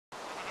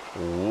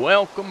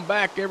Welcome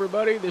back,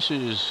 everybody. This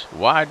is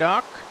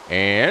Wydoc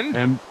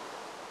And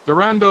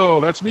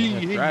Durando, that's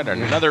me. that's right,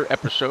 another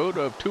episode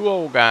of Two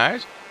Old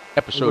Guys,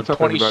 episode What's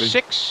up, everybody?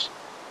 26.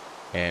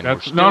 And That's,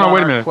 we're still no, on wait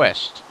a our minute.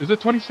 quest. Is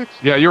it 26?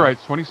 Yeah, you're right.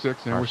 It's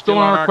 26, and We're we're still still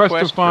on on our our quest to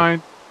quest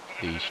find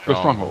The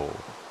stronghold. stronghold.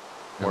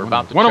 Yeah, We're one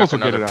about of- to one of check us will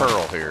get another it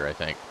out. pearl here, I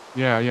think.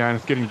 Yeah, and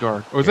it's getting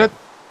dark. Oh, is Yeah. that?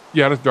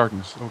 Yeah, that's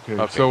darkness. Okay,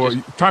 Okay, so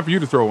just- time for you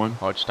to throw one.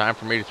 Oh, it's time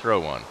for me to throw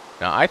one.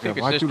 Now, I think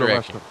Yeah, well, I it's threw this the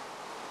last direction. time.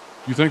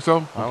 You think so?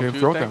 Don't Okay, you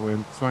throw it think? that way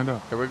and let's find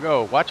out. Here we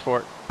go. Watch for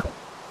it.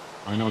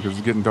 I know, because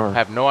it's getting dark. I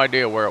have no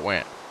idea where it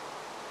went.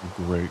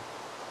 Great.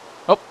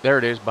 Oh, there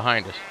it is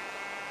behind us.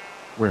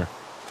 Where?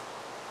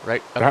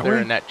 Right up That there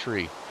way? in that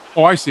tree.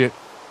 Oh, I see it.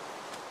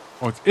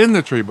 Oh, it's in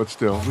the tree, but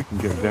still, we can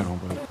get it down.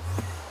 But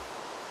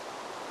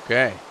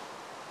Okay.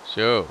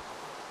 So,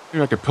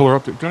 maybe I could pillar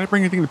up. Did I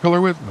bring anything to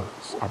pillar with?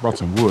 I brought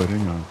some wood.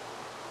 Hang on.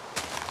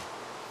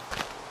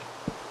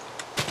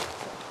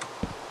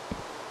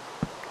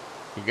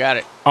 you got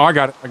it. Oh, I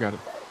got it.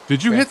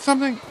 Did you Okay. hit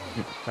something?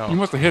 No. You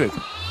must have hit it.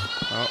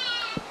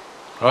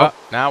 Oh,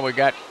 now we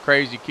got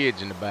crazy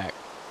kids in the back.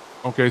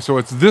 Okay, so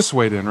it's this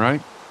way then,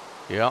 right?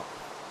 Yep.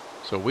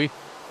 So we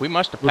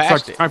must have Looks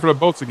passed like it. time for the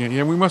boats again.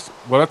 Yeah, we must.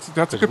 Well, that's a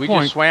 'Cause good we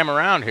point. just swam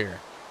around here.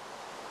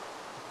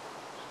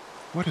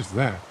 What is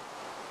that?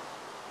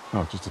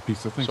 Oh, just a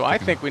piece of thing. So I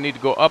think we need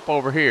to go up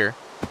over here.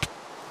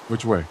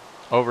 Which way?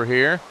 Over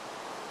here.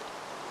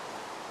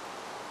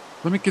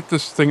 Let me get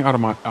this thing out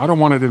of my. I don't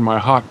want it in my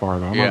hot bar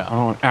though. Yeah. I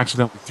don't want to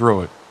accidentally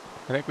throw it.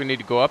 I think we need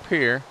to go up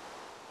here.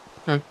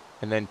 Okay.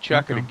 And then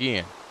chuck it Okay.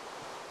 again.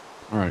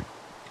 All right.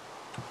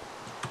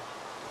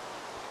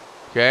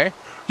 Okay?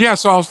 Yeah.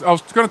 So I was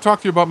going to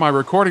talk to you about my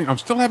recording. I'm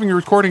still having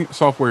recording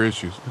software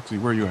issues. Let's see.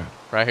 Where are you at?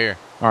 Right here.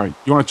 All right.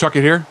 You want to chuck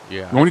it here?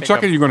 Yeah. You want I to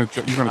chuck think it? You're going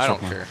to. You're going to I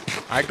chuck don't one. care.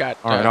 I got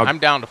All right, I'm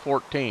down to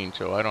 14,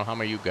 so I don't know how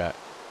many you got.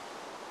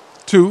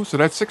 2. So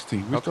that's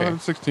 16. We still Okay.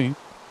 have 16.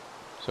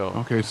 So,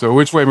 Okay. So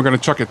which way? We're going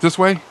to chuck it this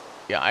way?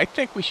 yeah, I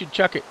think we should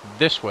chuck it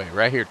this way,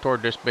 right here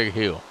toward this big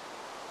hill.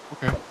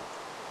 Okay.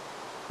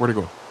 Where'd it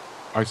go?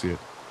 I see it.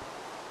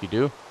 You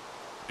do?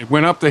 It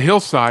went up the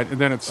hillside and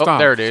then it stopped.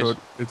 there it is. So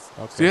it's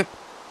Okay. see it?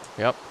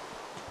 Yep.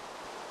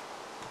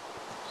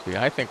 See,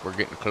 I think we're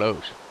getting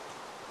close.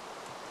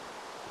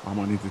 I'm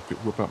gonna need to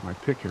whip out my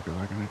pick here because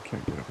I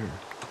can't get up here.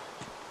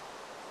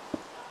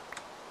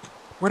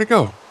 Where'd it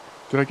go?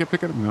 Did I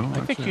pick it up? No.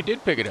 I think you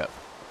did pick it up.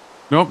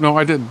 Nope, no,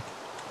 I didn't.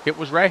 It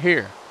was right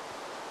here.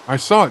 I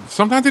saw it.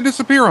 Sometimes they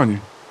disappear on you.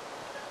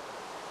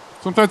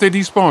 Sometimes they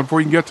despawn before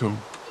you can get to them.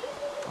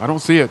 I don't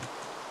see it.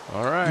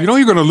 All right. You know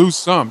you're gonna lose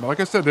some. Like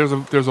I said, there's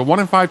a 1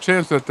 in 5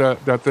 chance that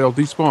they'll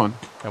despawn.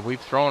 And we've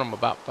thrown them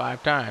about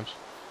 5 times.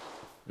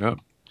 Yep.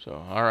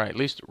 So, all right, at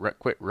least it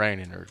quit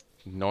raining or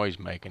noise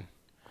making.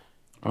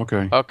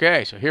 Okay.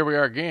 Okay, so here we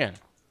are again.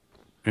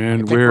 I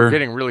And think we're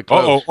getting really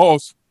close.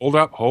 Hold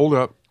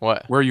up.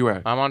 What? Where are you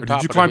at? I'm on Or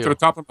top Did you of the climb to hill. the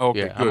top of? Okay,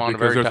 Yeah, good. I'm on the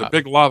because very there's top. a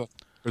big lava.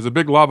 There's a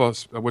big lava.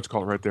 What's it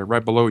called right there,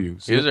 right below you.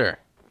 See Is it? there?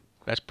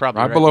 That's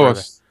probably Right below where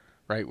us.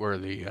 right where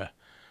the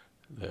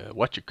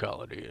what you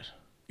call it is.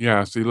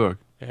 Yeah. See, look.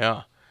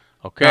 Yeah.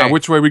 Okay. Now,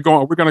 which way we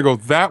going? Are we gonna go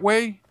that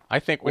way? I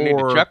think we need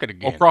to chuck it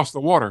again. Across the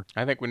water.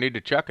 I think we need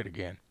to chuck it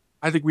again.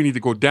 I think we need to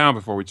go down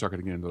before we chuck it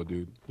again, though,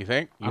 dude. You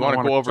think? I You don't want to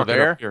wanna go over chuck it up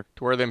there here.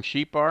 to where them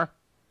sheep are?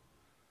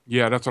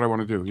 Yeah, that's what I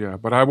want to do. Yeah,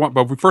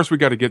 but first we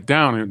got to get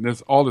down, and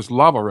there's all this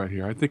lava right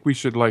here. I think we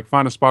should like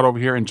find a spot over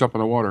here and jump in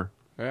the water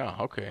Yeah.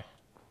 Okay.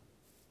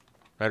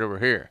 Right over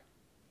here.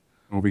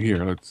 over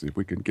here. Let's see if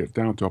we can get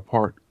down to a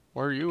part.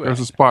 Where are you There's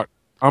at? a spot.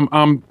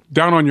 I'm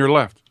down on your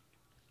left.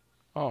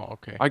 Oh,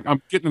 okay.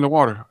 I'm getting in the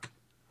water.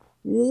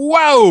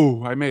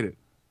 Whoa! I made it.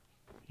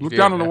 You Look did,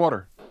 down in the huh?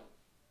 water.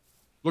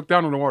 Look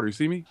down in the water. You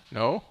see me?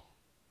 No.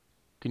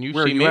 Can you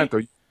Where see are you me? at,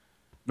 though?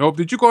 Nope.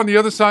 Did you go on the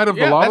other side of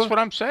Yeah, the lava? that's what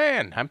I'm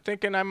saying. I'm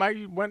thinking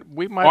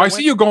we might. Oh, I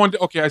see you going.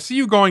 Okay, I see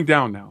you going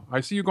down now.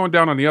 I see you going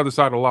down on the other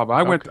side of the lava.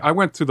 I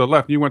went to the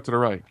left. You went to the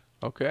right.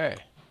 Okay.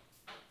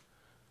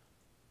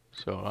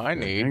 So I Hang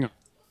need. on.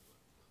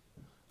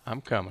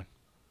 I'm coming.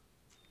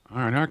 All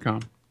right, here I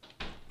come.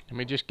 Let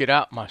me just get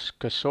out my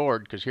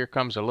sword, because here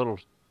comes a little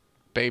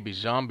baby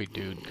zombie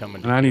dude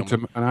coming. And I need kill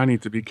me.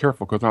 to be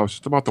careful because I was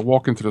just about to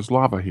walk into this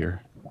lava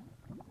here.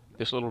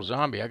 This little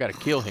zombie, I got to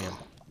kill him.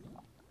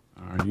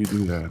 All right, you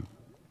do that.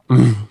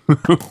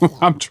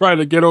 I'm trying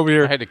to get over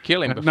here. I had to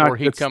kill him and before not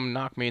he get- come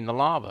knock me in the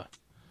lava.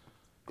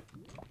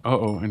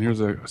 Uh-oh, and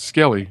here's a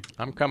skelly.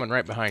 I'm coming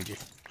right behind you.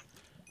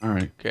 All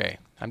right. Okay.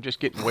 I'm just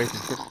getting away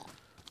from.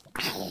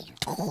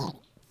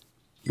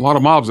 A lot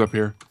of mobs up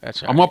here.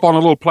 That's I'm all up on a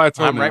little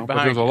plateau I'm now, right but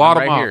behind there's a you. lot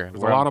I'm of right mobs. here.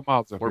 There's a lot of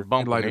mobs up We're here. Let me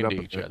bumping light it up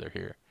into a each bit. other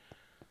here.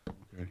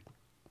 Okay.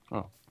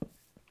 Oh.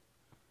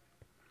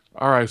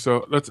 All right,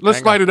 so let's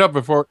Hang light on. it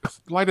up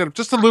light it up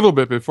just a little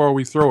bit before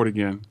we throw it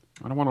again.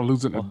 I don't want to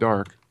lose it in the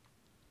dark.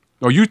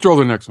 No, you throw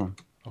the next one.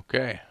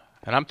 Okay.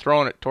 And I'm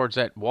throwing it towards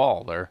that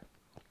wall there.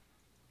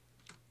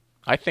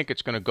 I think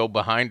it's going to go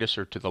behind us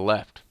or to the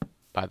left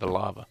by the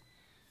lava.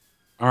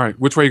 All right,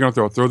 which way are you going to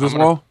throw it? Through this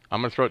wall?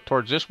 I'm going to throw it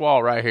towards this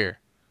wall right here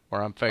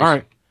where I'm facing. All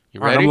right. You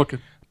All right, ready? I'm looking.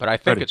 But I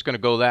think Ready. it's going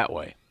to go that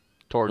way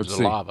towards Let's the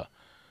see. lava.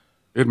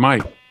 It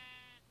might.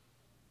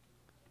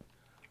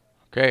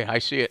 Okay, I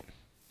see it.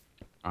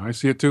 I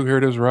see it too. Here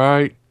it is,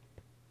 right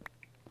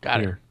Got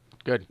here.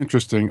 it. Good.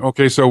 Interesting.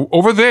 Okay, so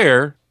over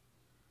there,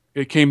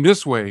 it came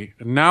this way,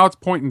 and now it's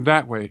pointing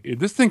that way.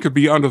 This thing could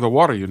be under the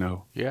water, you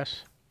know.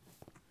 Yes.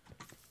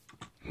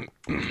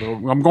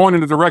 So I'm going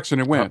in the direction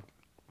it went.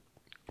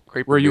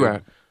 Creeper Where are you dude.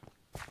 at?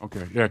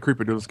 Okay, yeah,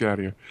 creeper dude, let's get out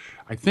of here.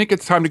 I think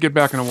it's time to get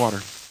back in the water.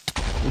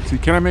 Let's see,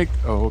 can I make...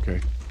 Oh, okay.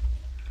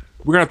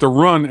 We're gonna have to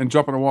run and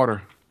jump in the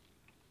water.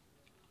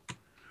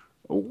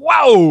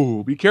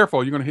 Whoa! Be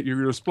careful, you're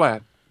gonna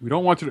splat. We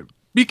don't want you to...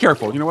 Be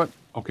careful, you know what?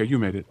 Okay, you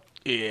made it.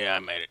 Yeah, I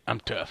made it. I'm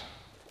tough.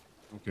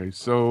 Okay,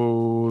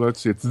 so let's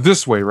see, it's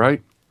this way,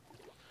 right?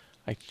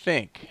 I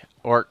think.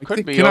 Or it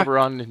could be can I- over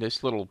on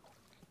this little...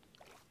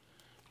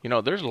 You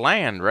know, there's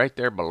land right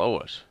there below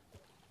us.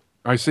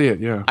 I see it,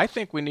 yeah. I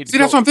think we need to See,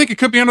 that's what I'm thinking. It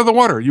could be under the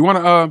water. You want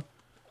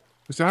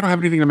to, see, I don't have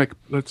anything to make,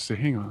 let's see,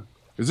 hang on.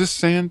 Is this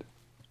sand?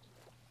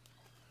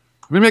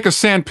 Let me make a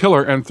sand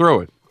pillar and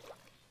throw it.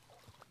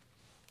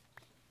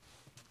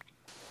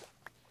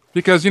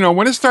 Because, you know,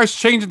 when it starts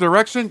changing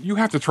direction, you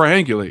have to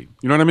triangulate.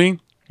 You know what I mean?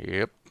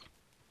 Yep.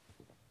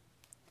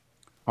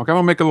 Okay, I'm going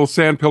to make a little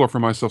sand pillar for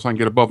myself so I can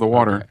get above the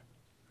water. Okay.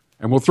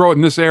 And we'll throw it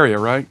in this area,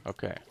 right?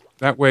 Okay.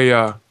 That way,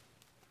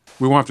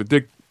 we won't have to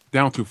dig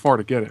down too far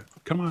to get it.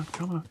 Come on,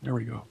 come on. There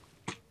we go.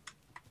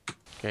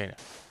 Okay.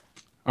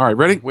 All right,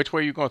 ready? Which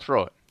way are you going to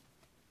throw it?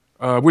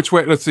 Which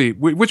way? Let's see.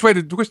 Which way?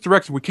 Which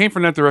direction? We came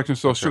from that direction.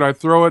 So should I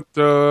throw it?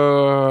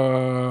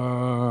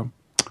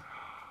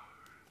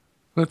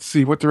 Let's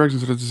see. What direction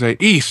does it say?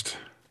 East.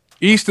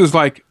 East is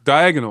like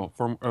diagonal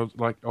from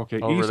like okay.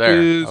 Over East there.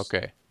 is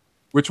Okay.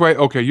 which way?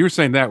 Okay, you're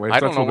saying that way.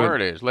 I don't know where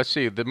it is. Let's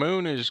see. The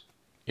moon is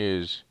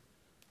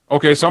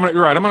Okay, so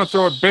you're right. I'm gonna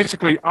throw it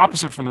basically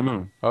opposite from the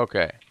moon.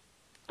 okay.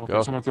 Okay,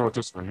 Go. so I'm gonna throw it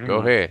this way. Hang Go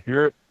on. ahead.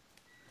 Here.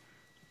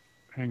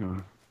 Hang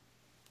on.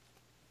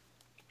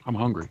 I'm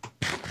hungry.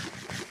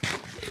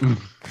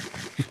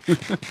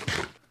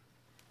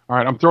 All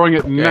right, I'm throwing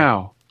it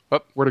now.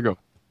 Up. Where'd it go?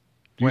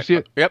 Do you see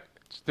it? Yep.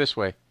 It's this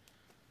way.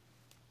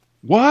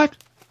 What?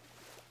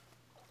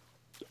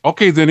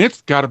 Okay, then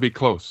it's got to be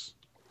close.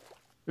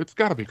 It's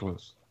got to be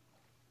close.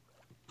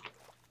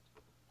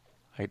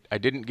 I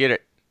didn't get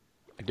it.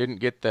 I didn't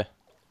get the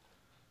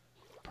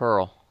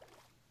pearl.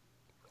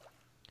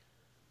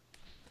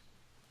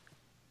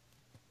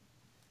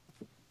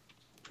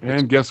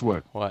 And guess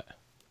what? What?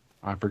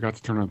 I forgot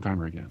to turn on the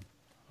timer again.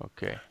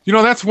 Okay. You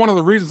know, that's one of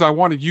the reasons I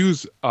want to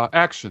use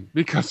action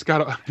because it's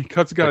got a But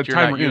timer you're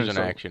not in it. using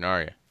So. action,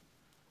 are you?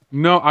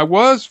 No, I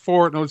was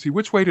for it. No, let's see.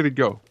 Which way did it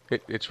go?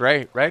 It's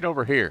right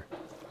over here.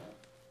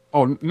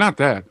 Oh, not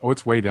that. Oh,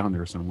 it's way down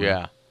there somewhere.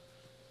 Yeah.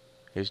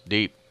 It's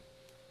deep.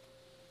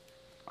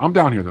 I'm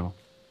down here though.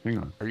 Hang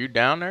on. Are you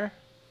down there?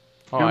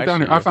 Oh, Yeah, I'm down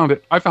see here. I you. found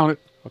it. I found it.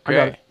 Okay.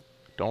 I got it.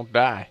 Don't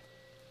die.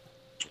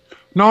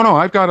 No,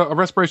 I've got a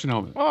respiration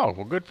helmet. Oh,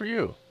 well, good for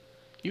you.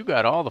 You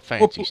got all the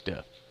fancy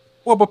stuff.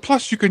 Well, but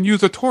plus you can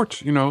use a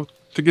torch, you know,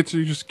 to get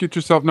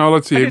yourself. No,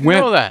 let's see. I It didn't went.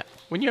 know that.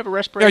 When you have a Yeah,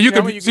 respiration you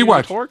helmet, can you see. use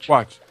Watch. a torch?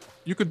 Watch.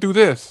 You could do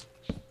this,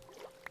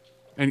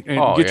 and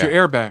Oh, get yeah. your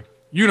air back.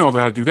 You know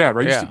how to do that,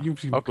 right? Yeah. You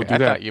see people Okay, do I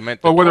that. thought you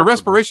meant the But with a torch would-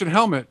 respiration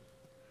helmet,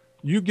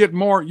 you get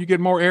more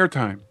air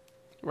time.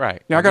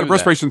 Right. Yeah, I got knew that.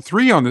 respiration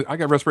 3 on this. I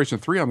got respiration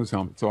 3 on this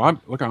helmet. So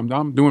I'm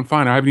doing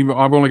fine.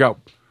 I've only got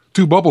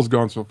 2 bubbles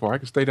gone so far. I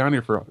can stay down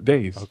here for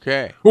days.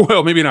 Okay.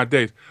 Well, maybe not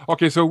days.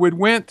 Okay, so it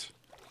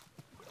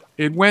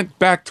went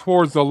back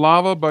towards the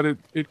lava, but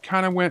it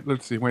kind of went.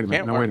 Let's see. Wait a minute.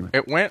 Can't No, wait a work.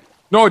 minute. It went.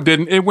 No, it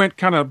didn't. It went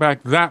kind of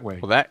back that way.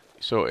 Well,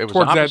 so it was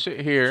Towards that-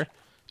 opposite here.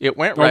 It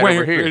went No, right wait,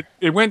 over here.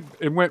 It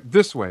went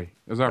this way.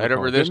 As I Right recall,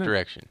 over this didn't it?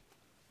 direction.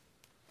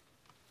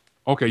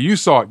 Okay, you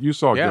saw it. You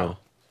saw it Yeah. go.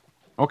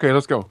 Okay,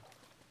 let's go.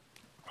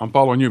 I'm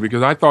following you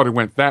because I thought it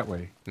went that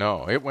way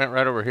No, it went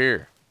right over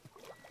here.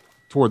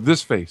 toward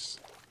this face.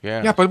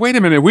 Yeah. Yeah, but wait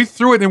a minute. We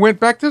threw it and it went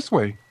back this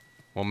way.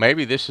 Well,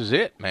 maybe this is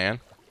it, man.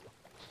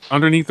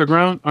 Underneath the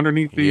ground,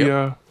 underneath the.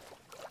 Yep.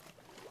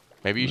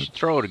 Maybe you should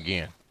throw it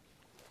again.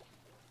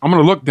 I'm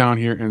gonna look down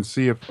here and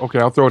see if. Okay,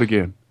 I'll throw it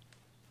again.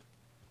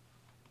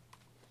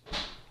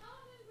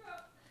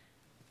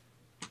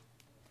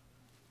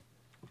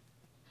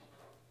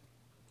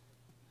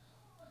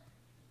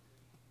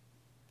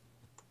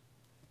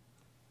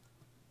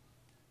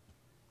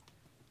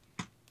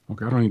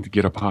 Okay, I don't need to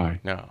get up high.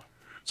 No.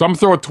 So I'm gonna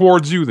throw it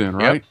towards you then,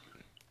 right? Yep.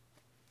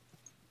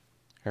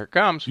 Here it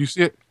comes. You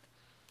see it?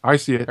 I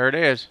see it. There it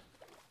is.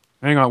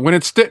 Hang on. When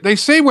they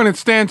say when it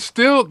stands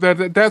still,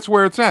 that's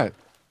where it's at.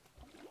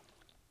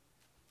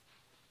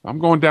 I'm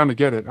going down to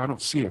get it. I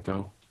don't see it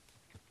though.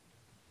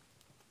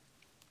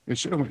 It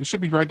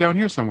should be right down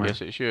here somewhere.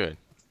 Yes, it should.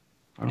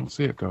 I don't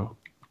see it though.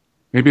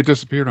 Maybe it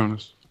disappeared on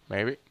us.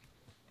 Maybe.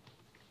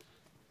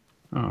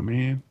 Oh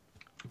man.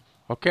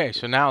 Okay,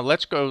 so now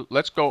let's go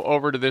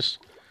over to this,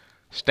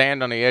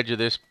 stand on the edge of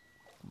this.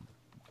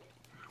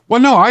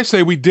 Well, no, I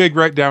say we dig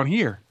right down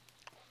here.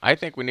 I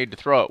think we need to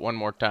throw it one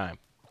more time.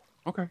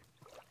 Okay.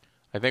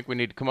 I think we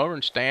need to come over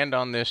and stand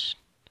on this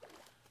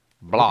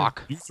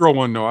block. You throw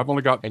one. No, I've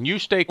only got. And you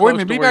stay Oh, close wait a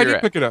minute. to Maybe where I you're did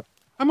at. pick it up.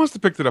 I must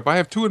have picked it up. I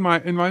have 2 in my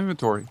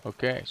inventory.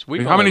 Okay, so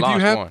we've How only many do you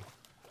lost have? one.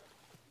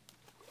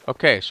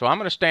 Okay, so I'm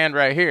going to stand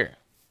right here.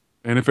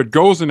 And if it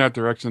goes in that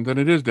direction, then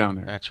it is down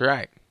there. That's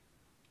right.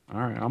 All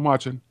right, I'm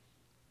watching.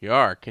 You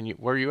are. Can you?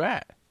 Where are you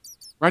at?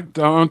 Right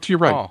down to your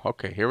right. Oh,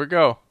 okay. Here we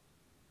go.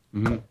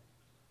 Mm-hmm.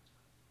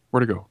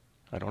 Where'd it go?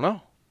 I don't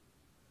know.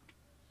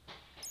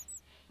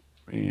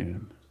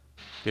 Man,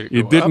 Did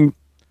it go didn't.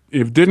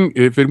 up?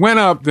 If it went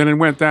up, then it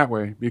went that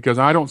way because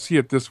I don't see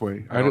it this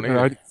way. I don't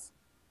either.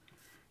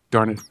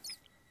 Darn it.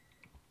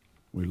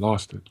 We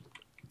lost it.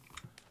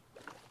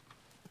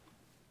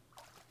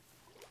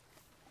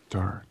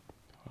 Darn.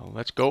 Well,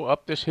 let's go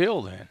up this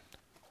hill then.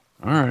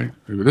 All right.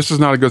 This is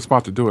not a good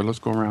spot to do it. Let's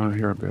go around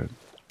here a bit.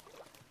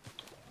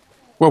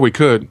 Well, we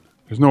could.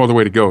 There's no other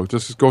way to go.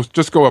 Just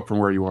go up from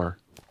where you are.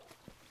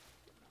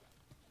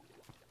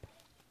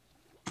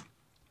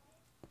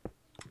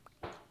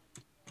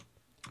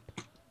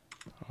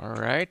 All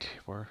right.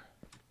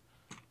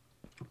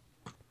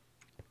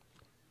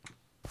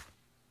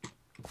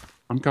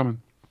 I'm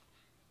coming.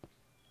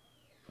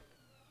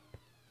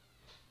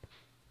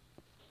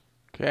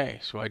 Okay,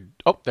 so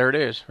oh, there it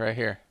is, right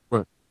here.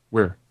 What?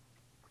 Where?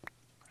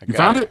 I You got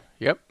found it?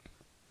 Yep.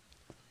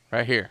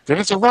 Right here. Then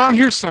it's around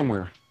here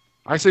somewhere.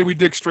 I say we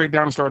dig straight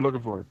down and start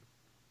looking for it.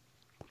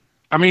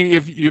 I mean,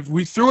 if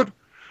we threw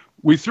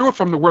it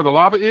from where the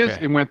lava is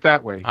Okay. and went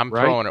that way. I'm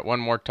right? throwing it one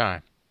more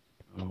time.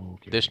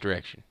 Okay. This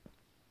direction.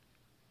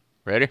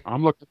 Ready?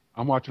 I'm looking.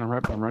 I'm watching.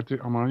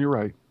 I'm on your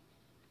right.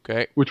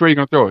 Okay. Which way are you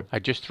gonna throw it? I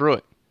just threw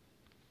it,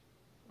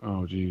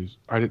 Oh, geez.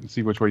 I didn't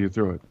see which way you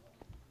threw it.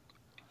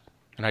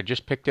 and I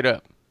just picked it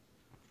up.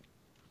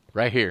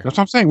 Right here. That's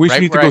what I'm saying. We Right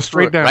need to where go I threw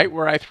straight it, down. Right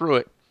where I threw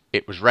it,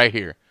 it was right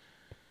here.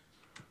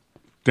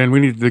 Then we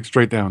need to dig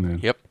straight down. Then.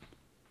 Yep.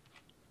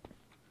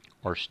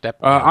 Or step.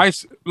 down.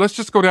 Let's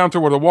just go down to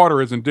where the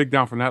water is and dig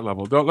down from that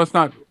level. Let's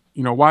not.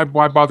 Why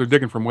bother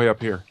digging from way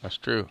up here? That's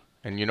true.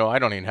 And I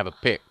don't even have a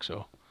pick,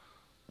 so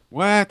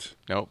What?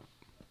 nope.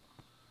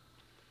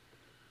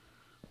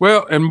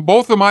 Well, and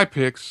both of my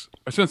picks,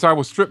 since I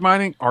was strip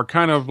mining, are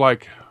kind of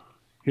like,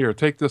 here,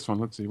 take this one.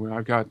 Let's see.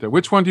 I've got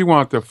which one do you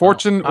want? The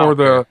fortune I or don't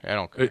the? care. I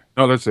don't care.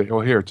 No, let's see. Oh,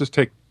 here, just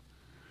take.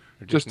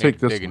 I just need take a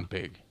this digging one.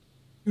 pig.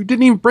 You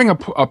didn't even bring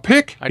a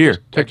pick. I Here,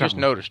 just take that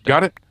one. noticed.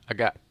 Got it? I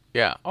got.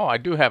 Yeah. Oh, I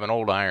do have an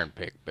old iron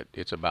pick, but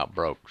it's about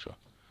broke. So.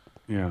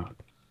 Yeah.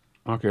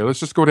 Okay, let's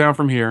just go down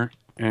from here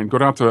and go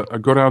down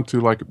to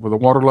like with the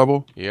water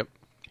level Yep.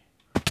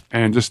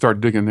 and just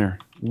start digging there.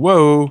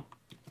 Whoa.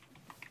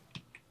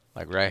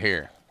 Like right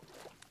here,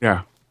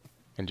 Yeah.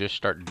 and just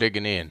start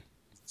digging in.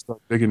 Start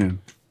digging in.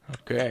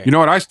 Okay. You know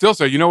what I still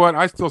say? I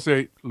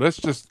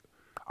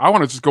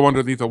want to just go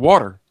underneath the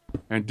water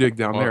and dig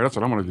down there. That's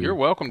what I'm going to do. You're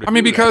welcome to. I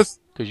mean, because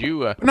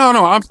you. it'd be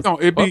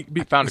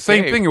I found the a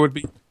same cave. thing. It would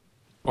be.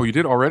 Oh, you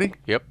did already?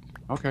 Yep.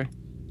 Okay.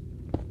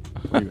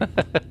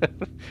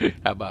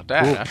 How about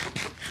that? Cool.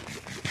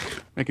 Huh?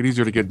 Make it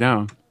easier to get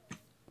down.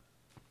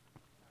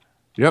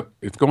 Yep,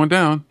 it's going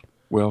down.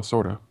 Well,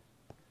 sort of.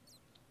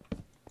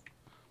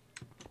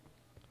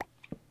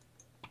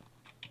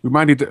 We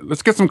might need to.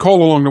 Let's get some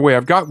coal along the way.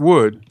 I've got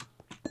wood.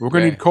 We're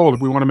going to Okay. need coal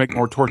if we want to make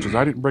more torches.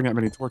 I didn't bring that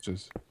many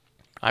torches.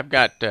 I've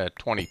got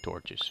 20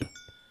 torches.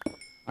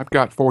 I've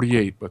got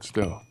 48, but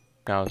still.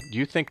 Now, do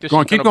you think this Go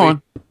on, is keep gonna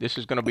going. This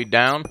is going to be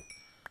down?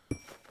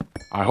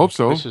 I hope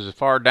so. This is as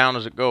far down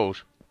as it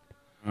goes.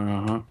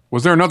 Uh-huh.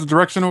 Was there another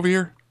direction over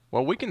here?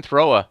 Well, we can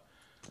throw a.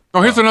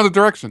 Oh, here's another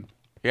direction.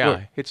 Yeah,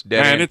 Look. it's dead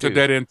And end it's a too.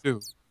 dead end,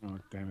 too. Oh,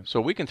 damn it.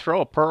 So we can throw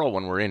a pearl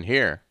when we're in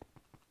here.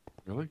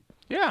 Really?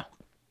 Yeah,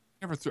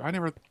 I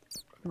never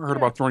heard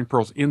about throwing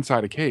pearls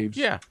inside of caves.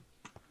 yeah,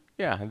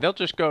 yeah. And they'll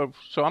just go.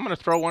 So I'm going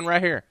to throw one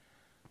right here.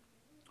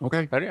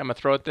 Okay. Ready? I'm going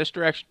to throw it this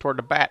direction toward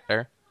the bat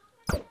there.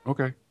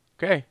 Okay.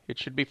 Okay, it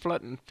should be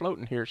floating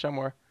here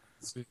somewhere.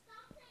 Let's see.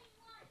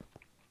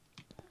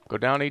 Go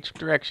down each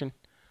direction.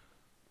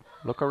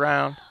 Look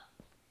around.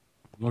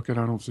 I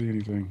don't see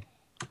anything.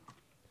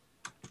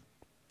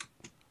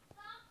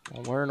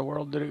 Well, where in the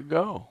world did it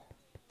go?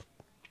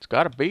 It's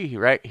got to be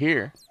right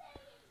here.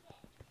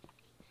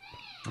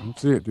 I don't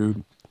see it,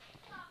 dude.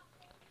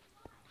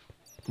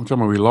 Don't tell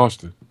me we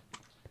lost it.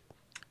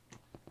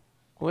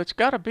 Well, it's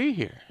got to be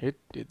here.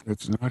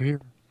 It's not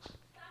here.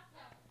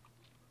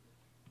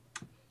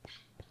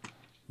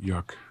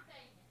 Yuck.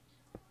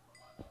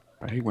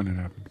 I hate when it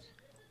happens.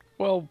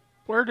 Well,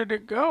 where did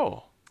it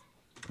go?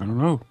 I don't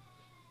know.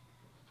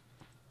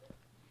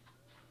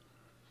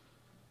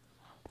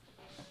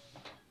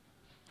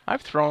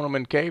 I've thrown them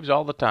in caves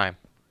all the time.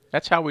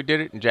 That's how we did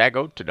it in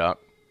Jagotadoc.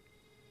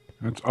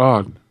 That's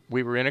odd.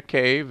 We were in a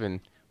cave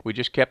and we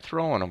just kept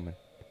throwing them.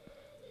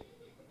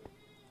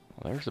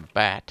 Well, there's a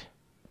bat.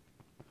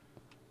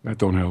 That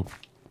don't help.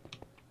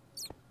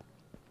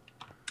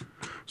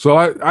 So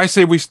I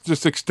say we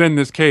just extend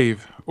this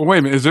cave. Well, wait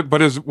a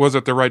minute. Was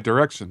it the right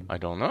direction? I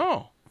don't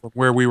know. From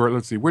where we were,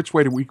 let's see. Which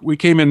way did we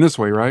came in this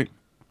way, right?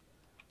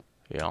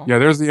 Yeah. Yeah,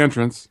 there's the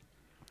entrance.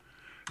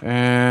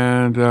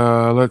 And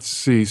let's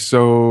see.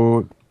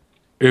 So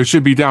it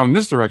should be down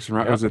this direction,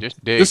 right? Yeah, Was it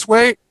just dig. this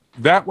way?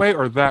 That way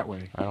or that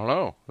way? I don't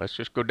know. Let's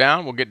just go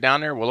down. We'll get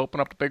down there. We'll open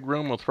up the big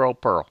room. We'll throw a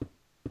pearl.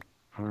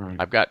 All right.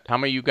 I've got, how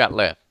many you got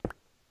left?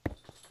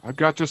 I've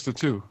got just the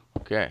 2.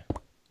 Okay.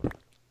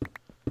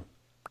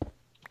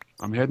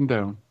 I'm heading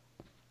down.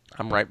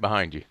 I'm right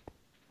behind you.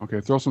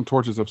 Okay, throw some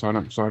torches up so I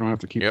don't have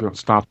to keep Yep.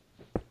 stop.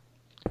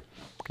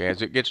 Okay,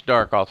 as it gets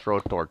dark, I'll throw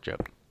a torch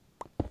up.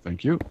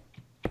 Thank you.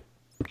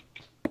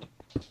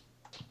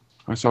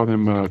 I saw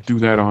them do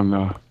that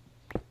on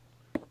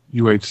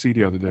UHC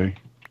the other day.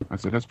 I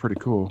said, that's pretty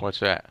cool. What's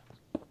that?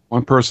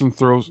 One person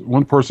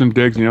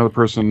digs, and the other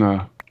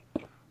person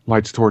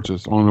lights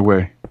torches on the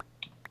way.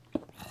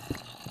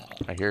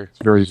 I hear It's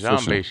very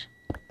zombies. efficient.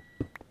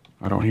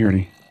 I don't hear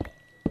any.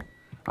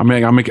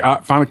 I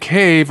found a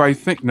cave. I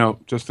think no,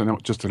 just an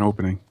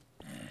opening.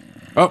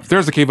 Oh,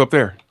 there's a cave up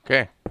there.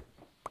 Okay.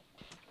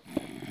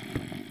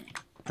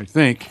 I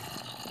think.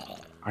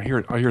 I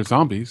hear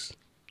zombies.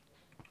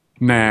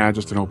 Nah,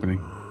 just an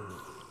opening.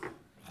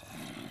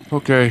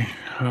 Okay,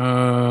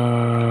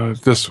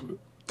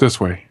 this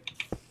way.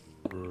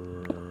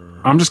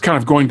 I'm just kind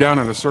of going down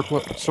in a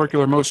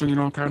circular motion, you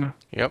know, kind of,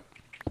 Yep.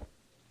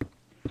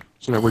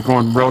 so that we're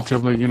going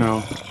relatively, you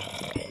know.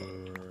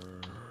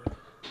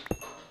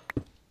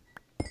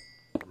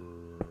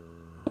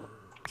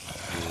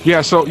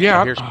 Yeah. So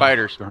yeah. I hear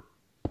spiders.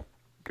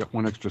 Got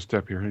one extra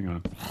step here. Hang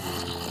on.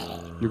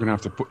 You're gonna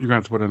have to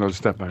put another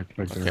step back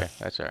there. Okay,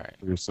 that's all right.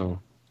 For yourself.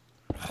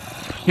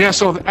 Yeah,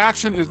 so the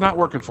action is not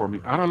working for me.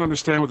 I don't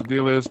understand what the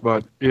deal is,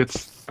 but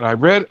I've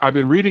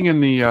been reading in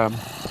the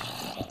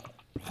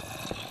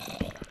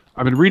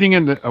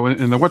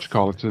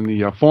whatchamacallits, in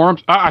the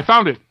forums. I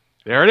found it.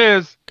 There it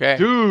is. Okay.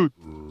 Dude,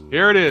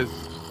 here it is.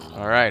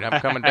 All right, I'm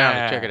coming down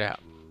to check it out.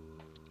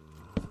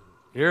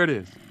 Here it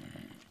is.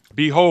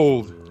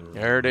 Behold.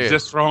 There it is. The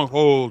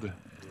stronghold.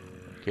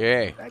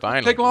 Okay, That didn't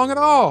finally. take long at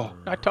all.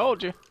 I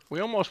told you. We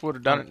almost would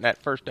have done it in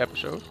that first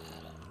episode.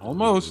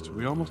 Almost.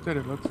 We almost did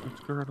it. Let's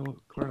clear out a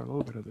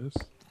little bit of this.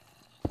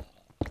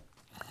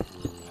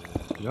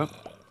 Yep.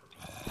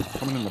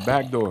 Coming in the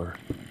back door.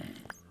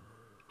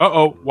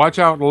 Uh-oh. Watch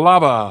out,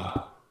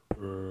 lava.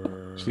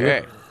 See Okay.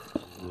 it?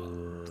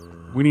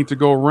 We need to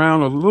go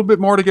around a little bit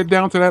more to get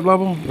down to that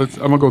level. I'm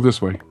going to go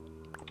this way.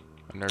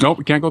 And there's, Nope,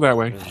 we can't go that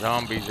way. there's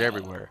zombies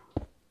everywhere.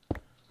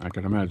 I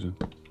can imagine.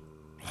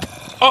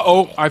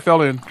 Uh-oh. I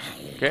fell in.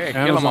 Okay,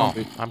 And kill a them all.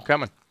 zombie. I'm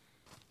coming.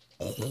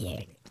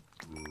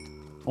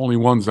 Only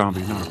one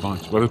zombie, not a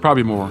bunch. But there's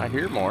probably more. I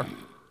hear more.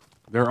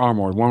 There are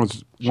more.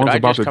 One's Should I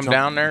about just to come jump.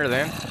 down there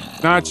then?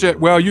 Not yet.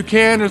 Well, you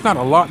can. There's not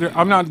a lot there.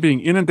 I'm not being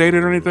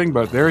inundated or anything,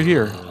 but they're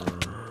here.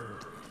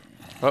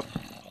 Oh,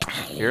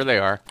 here they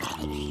are.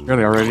 Here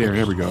they are right here.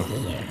 Here we go.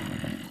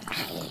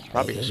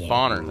 Probably a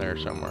spawner there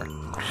somewhere.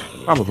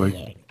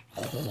 Probably.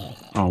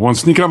 Oh, one's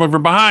sneaking up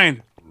from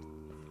behind.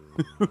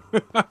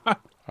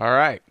 All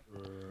right.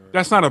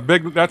 That's not a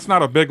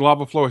big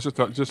lava flow. It's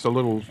just a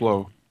little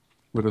flow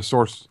with a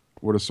source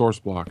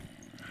block.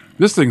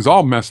 This thing's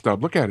all messed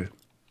up. Look at it.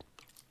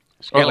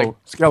 Skelly. Uh-oh,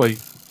 Skelly.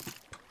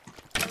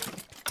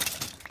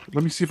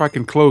 Let me see if I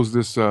can close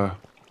this.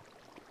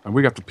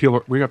 We got the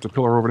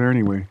pillar over there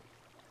anyway.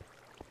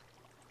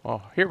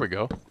 Oh, here we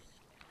go.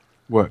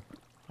 What?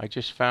 I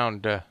just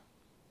found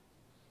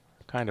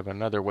kind of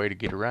another way to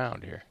get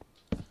around here.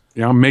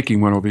 Yeah, I'm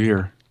making one over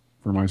here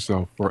for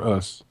myself, for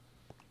us.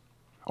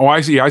 Oh,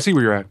 I see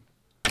where you're at.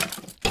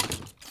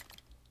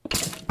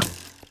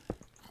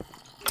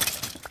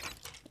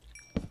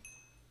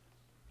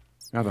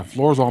 Now the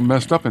floor's all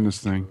messed up in this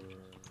thing.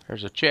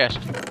 There's a chest.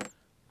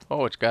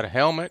 Oh, it's got a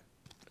helmet,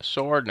 a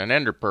sword, and an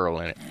ender pearl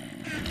in it.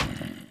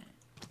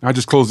 I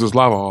just closed this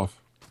lava off.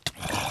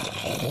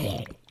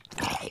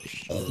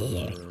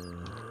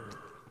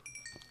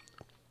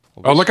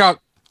 Oh, look out!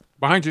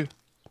 Behind you.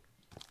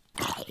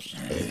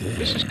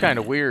 This is kind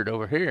of weird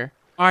over here.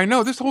 I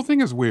know, this whole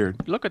thing is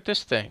weird. Look at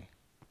this thing.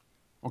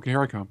 Okay,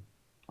 here I come.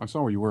 I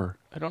saw where you were.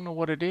 I don't know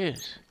what it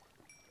is.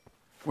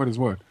 What is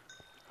what?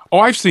 Oh,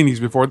 I've seen these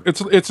before.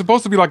 It's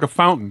supposed to be like a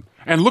fountain.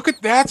 And look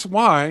at that's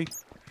why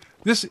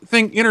this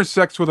thing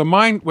intersects with a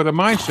mine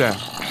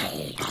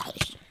shaft.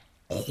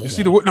 You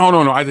see the wood?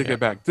 No, I take it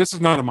back. This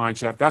is not a mine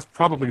shaft. That's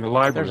probably the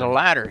library. There's a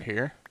ladder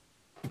here.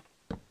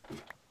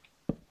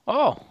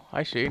 Oh,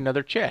 I see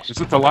another chest.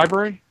 Is it the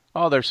library?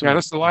 Oh, there's some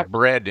that's the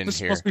bread in This is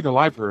here. supposed to be the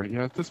library.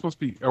 Yeah, this must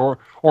be, or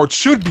it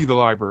should be the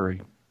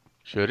library.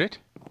 Should it?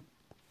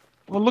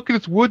 Well, look at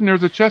its wood, and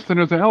there's a chest, and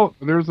there's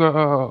a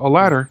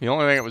ladder. The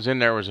only thing that was in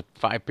there was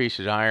 5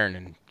 pieces of iron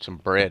and some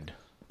bread.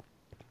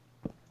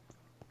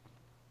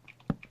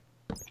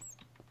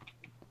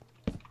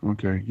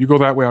 Okay, you go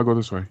that way. I'll go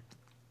this way.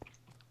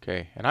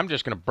 Okay, and I'm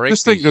just gonna break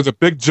This thing. these. There's a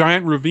big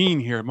giant ravine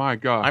here. My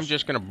gosh. I'm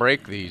just gonna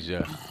break these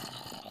Go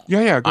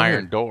iron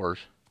ahead. doors.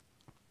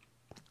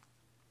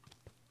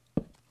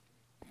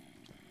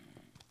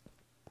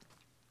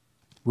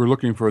 We're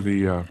looking for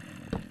the.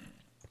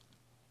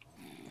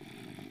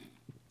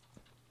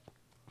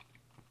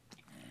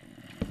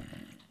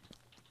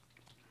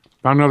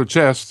 Found another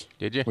chest.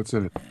 Did you? What's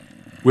in it?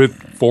 With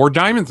 4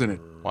 diamonds in it.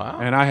 Wow.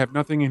 And I have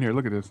nothing in here.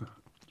 Look at this.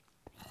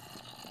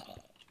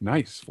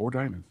 Nice. 4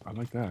 diamonds. I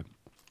like that.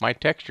 My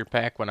texture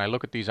pack, when I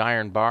look at these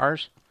iron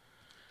bars,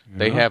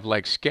 they Yeah. have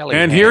like skelly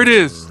And hands. here it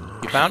is.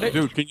 You found it?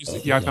 Dude, can you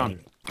see? Yeah, I found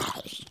it.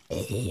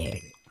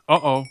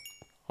 Uh-oh.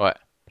 What?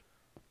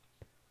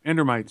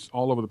 Endermites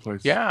all over the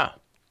place. Yeah.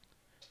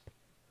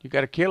 You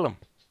got to kill them.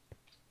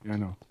 Yeah, I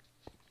know.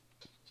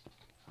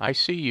 I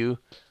see you.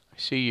 I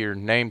see your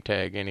name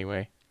tag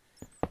anyway.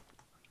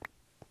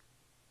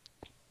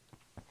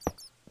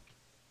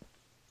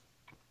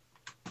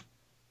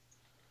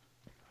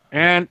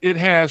 And it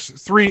has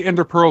 3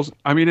 ender pearls.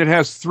 I mean, it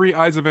has 3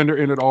 eyes of ender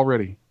in it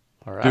already.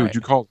 All right. Dude,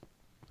 you called.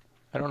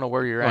 I don't know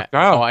where you're at.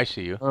 Out. Oh, I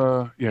see you.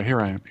 Yeah, here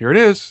I am. Here it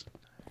is.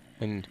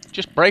 And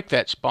just break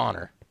that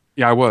spawner.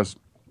 Yeah, I was.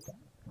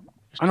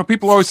 I know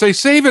people always say,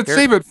 save it,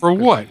 save it. For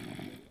what?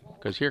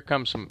 Because here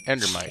comes some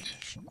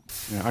endermites.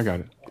 Yeah, I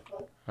got it.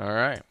 All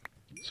right.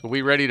 So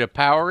we ready to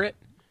power it?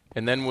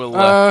 And then we'll,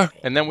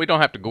 and then we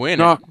don't have to go in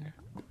it.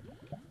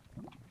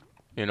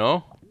 You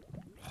know?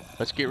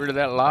 Let's get rid of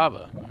that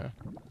lava.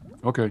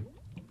 Okay.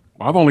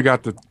 Well, I've only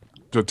got the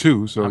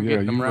 2, so I'm yeah,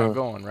 getting them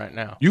going right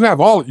now. You have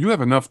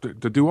enough to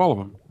do all of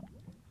them.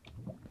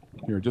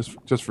 Here,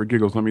 just for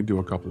giggles, let me do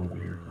a couple over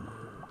here.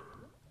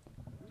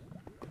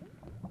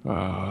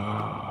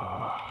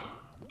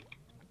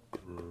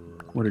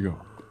 Where'd it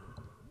go?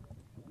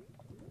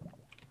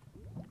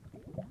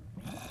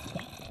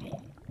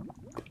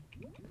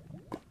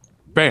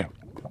 Bam!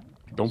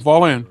 Don't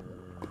fall in.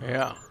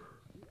 Yeah.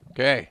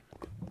 Okay.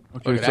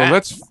 Okay, so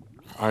let's.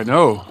 I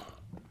know.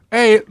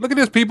 Hey, look at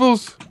this,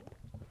 peoples.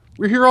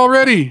 We're here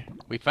already.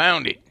 We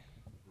found it.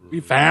 We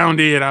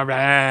found it. All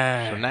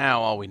right. So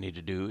now all we need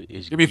to do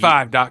is give me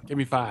 5, Doc. Give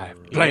me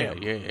 5. Play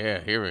it. Yeah.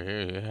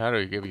 Here. How do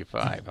we give you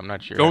 5? I'm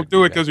not sure. Don't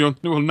do it because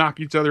we'll knock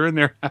each other in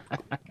there.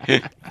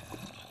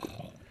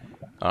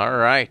 All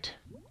right.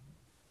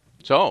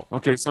 So.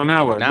 Okay. So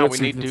now what? Now we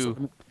need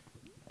to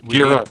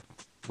gear up.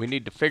 We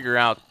need to figure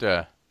out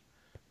the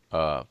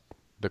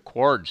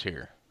cords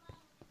here.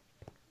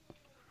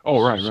 Oh,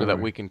 right. So that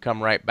we can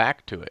come right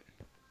back to it.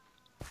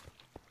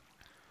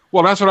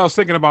 Well, that's what I was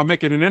thinking about,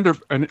 making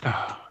an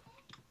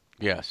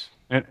yes.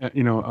 And a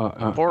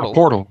portal. A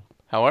portal.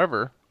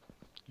 However,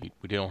 we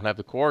don't have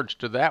the cords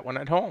to that one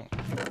at home.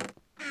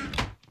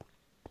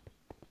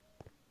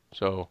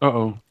 So.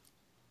 Uh-oh.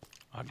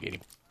 I'll get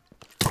him.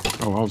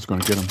 Oh, I was going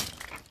to get him.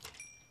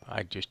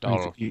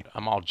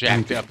 I'm all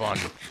jacked up on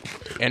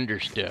ender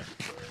stuff.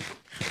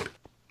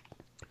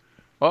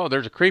 Oh,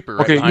 there's a creeper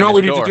right behind you know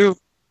what we door. need to do?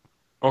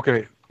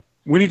 Okay.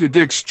 We need to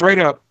dig straight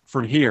up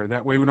from here.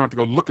 That way we don't have to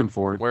go looking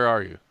for it. Where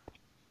are you?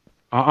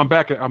 I'm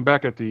back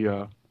at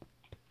the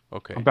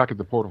okay. I'm back at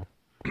the portal.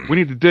 We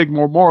need to dig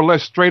more or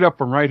less straight up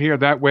from right here.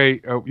 That way,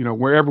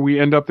 wherever we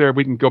end up there,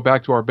 we can go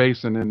back to our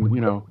base, and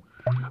then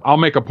I'll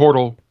make a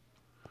portal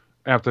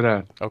after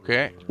that.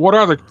 Okay. What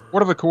are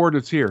the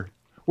coordinates here?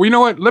 Well, you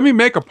know what? Let me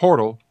make a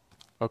portal.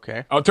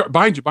 Okay.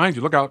 Behind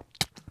you. Look out.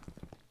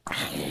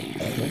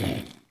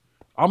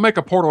 I'll make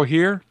a portal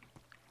here,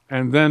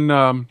 and then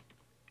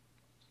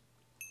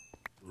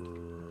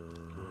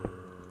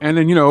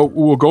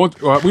we'll go.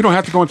 We don't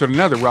have to go into the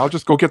Nether. Well, I'll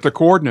just go get the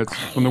coordinates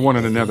from the one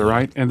in the Nether,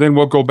 right? And then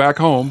we'll go back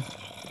home.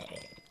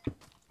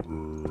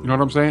 You know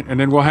what I'm saying? And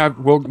then we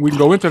can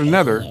go into the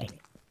Nether.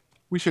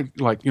 We should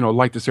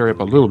light this area up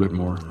a little bit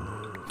more.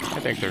 I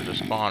think there's a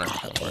spawner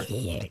somewhere.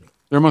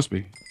 There must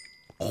be.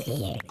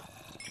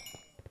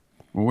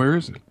 Well, where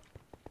is it?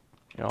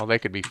 They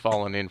could be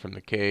falling in from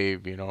the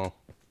cave.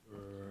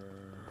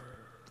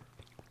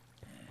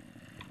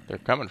 They're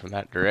coming from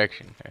that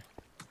direction.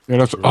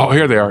 Yeah,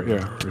 here they are.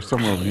 Yeah, they're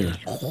somewhere over here.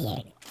 Is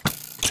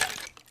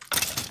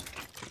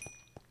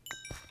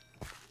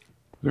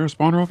there a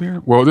spawner over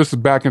here? Well, this is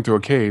back into a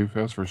cave,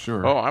 that's for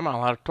sure. Oh, I'm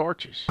all out of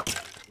torches.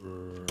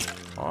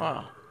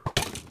 Wow.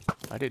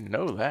 I didn't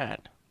know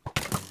that.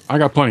 I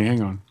got plenty,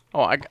 hang on.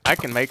 Oh, I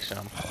can make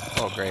some.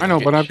 Oh, great. I know,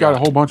 but I've got a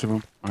whole bunch of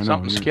them. I know.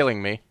 Something's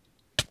killing me.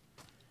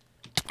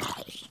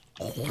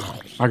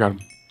 I got them.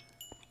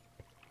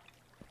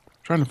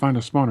 Trying to find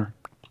a spawner.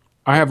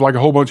 I have like a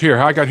whole bunch here.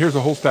 Here's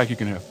a whole stack you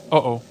can have.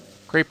 Uh-oh.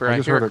 Creeper,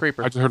 I hear a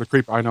creeper. I just heard a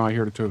creeper. I know, I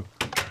heard it too.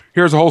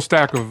 Here's a whole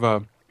stack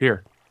of,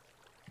 here.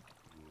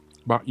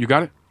 You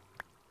got it?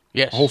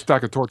 Yes. A whole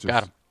stack of torches.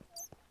 Got him.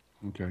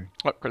 Okay.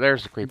 Look,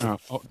 there's the creeper.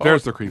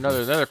 There's the creeper.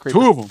 Another creeper.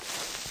 2 of them.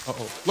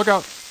 Uh-oh. Look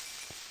out.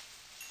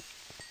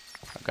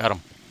 I got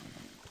him.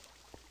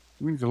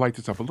 We need to light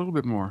this up a little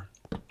bit more.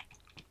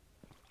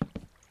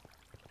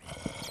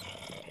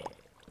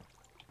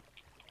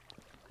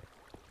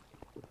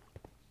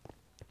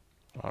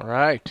 All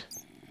right.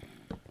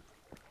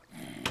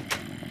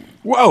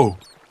 Whoa!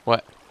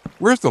 What?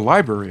 Where's the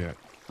library at?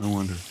 I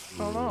wonder. I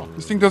don't know.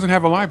 This thing doesn't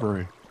have a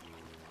library.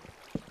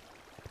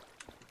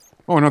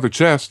 Oh, another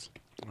chest.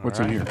 What's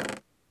in here?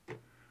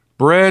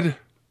 Bread,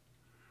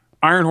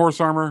 iron horse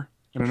armor,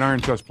 and an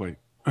iron chest plate.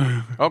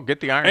 Oh,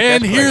 get the iron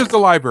and chest here's plate. the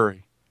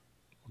library.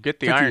 Get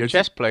the iron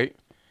chest plate,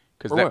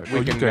 because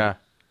we can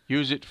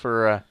use it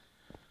for...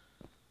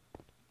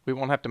 we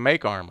won't have to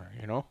make armor,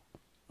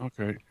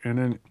 Okay, and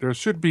then there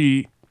should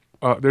be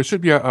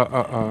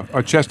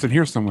a chest in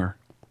here somewhere,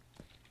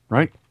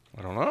 right?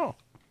 I don't know.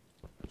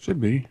 Should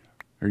be.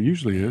 There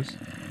usually is.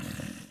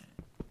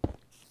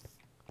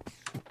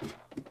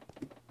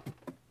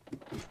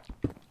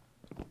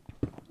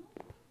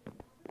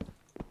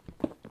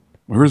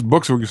 Well, here's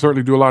books, so we can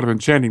certainly do a lot of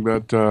enchanting,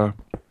 but from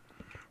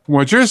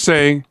what you're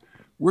saying,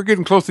 we're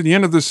getting close to the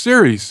end of this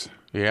series.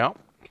 Yeah.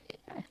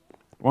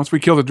 Once we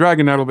kill the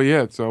dragon, that'll be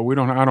it. So I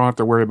don't have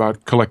to worry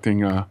about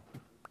collecting I'm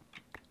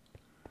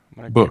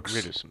gonna books.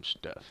 get rid of some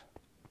stuff.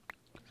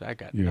 'Cause I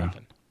got Yeah.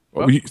 nothing.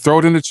 Well, you throw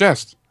it in the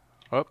chest.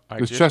 Oh,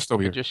 This chest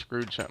over I here. just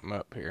screwed something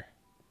up here.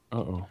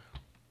 Uh-oh.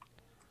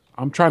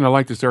 I'm trying to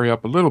light this area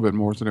up a little bit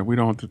more so that we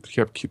don't have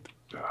to keep...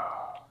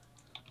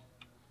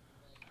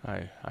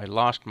 I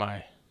lost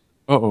my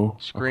Uh-oh.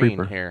 A screen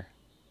creeper. here.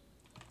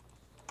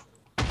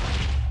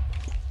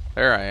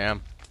 There I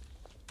am.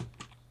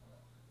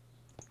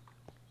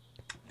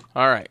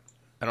 All right.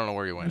 I don't know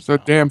where you went. Where's that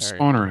now. damn There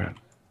you spawner at?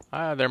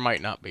 go. There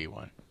might not be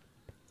one.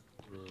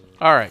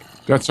 All right.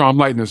 That's how I'm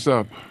lighting this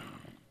up.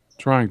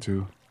 Trying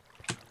to.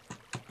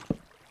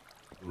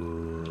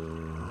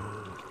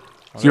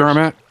 See where I'm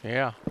at?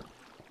 Yeah.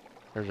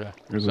 There's a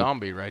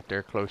zombie right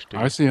there close to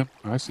you. I see him.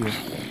 I see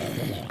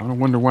him. I don't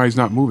wonder why he's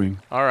not moving.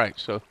 All right.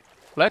 So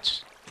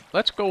let's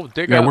go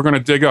dig up. Yeah, we're going to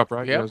dig up,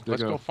 right? Yeah, Yes,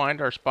 let's go find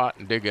our spot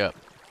and dig up.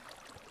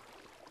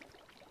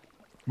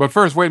 But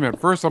first, wait a minute.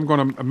 First, I'm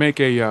going to make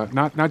a...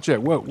 not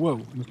yet.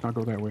 Whoa. Let's not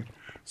go that way.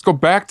 Let's go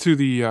back to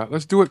the...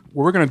 let's do it...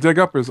 Where we're going to dig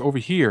up is over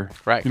here.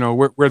 Right. You know,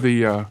 where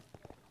the...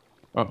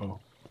 uh-oh.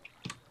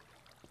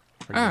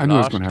 I knew it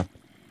was going to happen.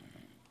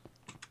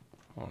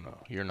 Oh, no.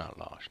 You're not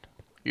lost.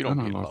 You don't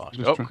I'm get not lost.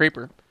 lost. Oh,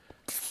 creeper.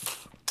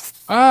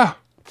 Ah!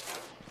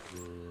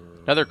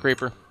 Another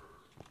creeper.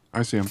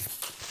 I see him.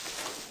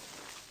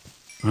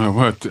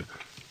 What?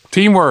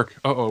 Teamwork.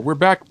 Uh-oh. We're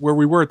back where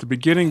we were at the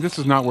beginning. This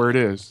is not where it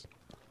is.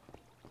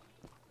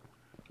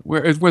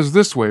 Where it was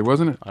this way,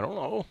 wasn't it? I don't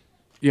know.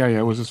 Yeah,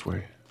 it was this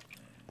way.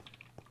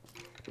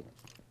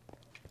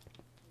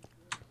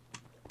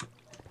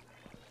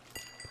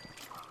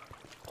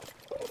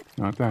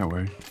 Not that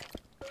way.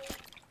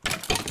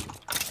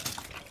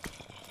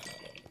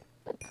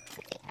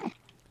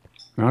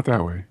 Not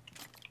that way.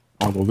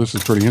 Although this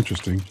is pretty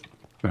interesting.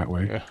 That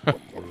way. Yeah.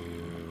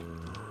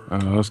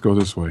 Let's go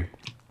this way.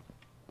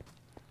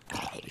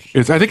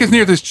 I think it's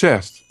near this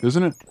chest,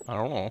 isn't it? I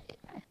don't know.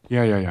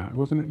 Yeah.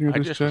 Wasn't it near I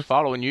this just was chest?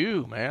 following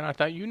you, man. I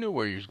thought you knew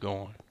where you was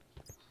going.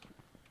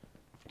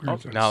 Where Oh,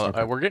 is that now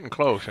sucker? we're getting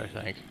close, I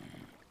think.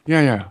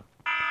 Yeah.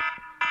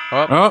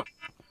 Oh, Oh,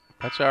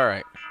 that's all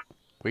right.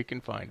 We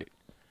can find it.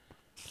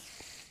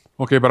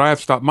 okay, but I have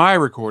to stop my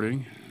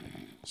recording.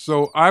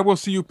 So I will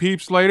see you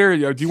peeps later.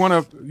 Do you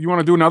want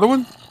to do another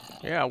one?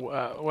 Yeah.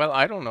 Well,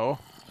 I don't know.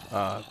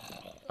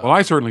 Well,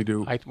 I certainly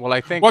do. I think. Well,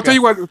 I'll tell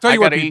you what. I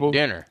gotta people. eat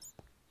dinner.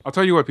 I'll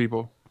tell you what,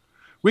 people.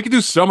 We can do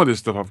some of this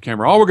stuff off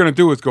camera. All we're gonna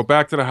do is go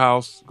back to the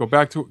house, go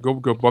back to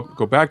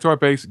our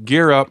base,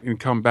 gear up, and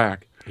come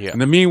back. Yeah. And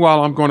then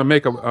meanwhile, I'm going to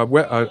make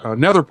a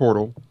nether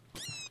portal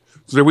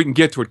so that we can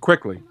get to it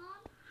quickly.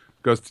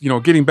 Because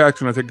getting back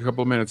to it will take a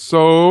couple of minutes.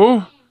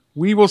 So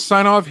we will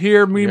sign off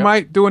here. We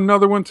might do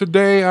another one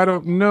today. I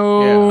don't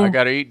know. Yeah, I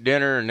gotta eat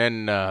dinner, and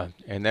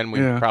then we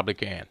probably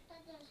can.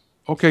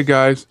 Okay,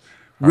 guys.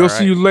 We'll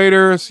see you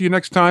later. See you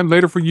next time.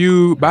 Later for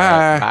you.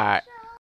 Bye. Bye.